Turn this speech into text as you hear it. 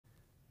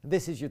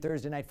This is your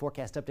Thursday night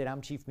forecast update. I'm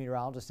Chief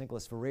Meteorologist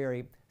Nicholas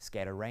Ferrieri.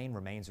 Scattered rain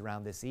remains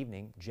around this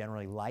evening,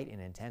 generally light in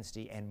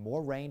intensity, and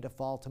more rain to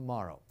fall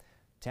tomorrow.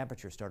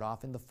 Temperatures start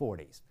off in the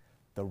 40s.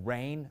 The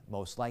rain,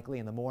 most likely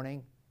in the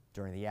morning.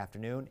 During the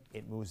afternoon,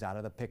 it moves out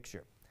of the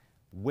picture.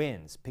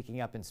 Winds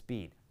picking up in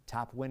speed.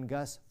 Top wind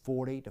gusts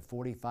 40 to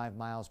 45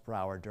 miles per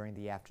hour during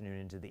the afternoon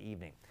into the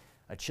evening.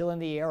 A chill in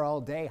the air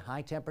all day.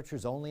 High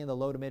temperatures only in the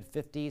low to mid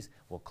 50s.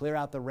 We'll clear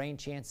out the rain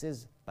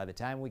chances by the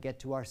time we get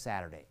to our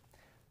Saturday.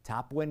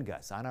 Top wind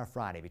gusts on our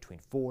Friday between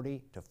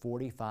 40 to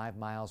 45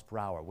 miles per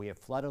hour. We have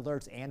flood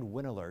alerts and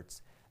wind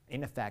alerts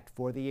in effect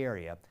for the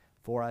area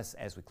for us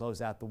as we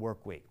close out the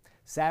work week.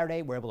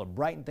 Saturday, we're able to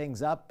brighten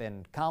things up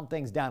and calm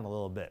things down a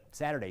little bit.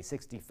 Saturday,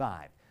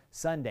 65.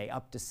 Sunday,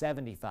 up to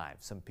 75.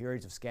 Some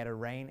periods of scattered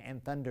rain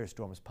and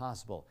thunderstorms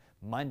possible.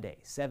 Monday,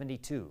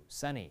 72.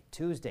 Sunny.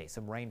 Tuesday,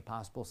 some rain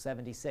possible,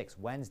 76.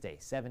 Wednesday,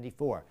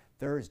 74.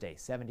 Thursday,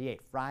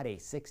 78. Friday,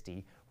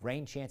 60.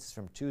 Rain chances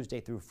from Tuesday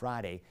through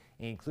Friday,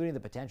 including the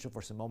potential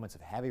for some moments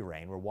of heavy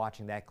rain. We're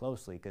watching that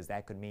closely because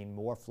that could mean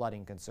more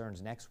flooding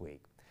concerns next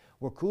week.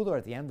 We're cooler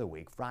at the end of the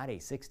week. Friday,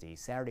 60.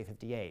 Saturday,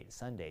 58.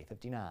 Sunday,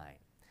 59.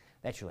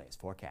 That's your latest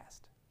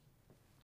forecast.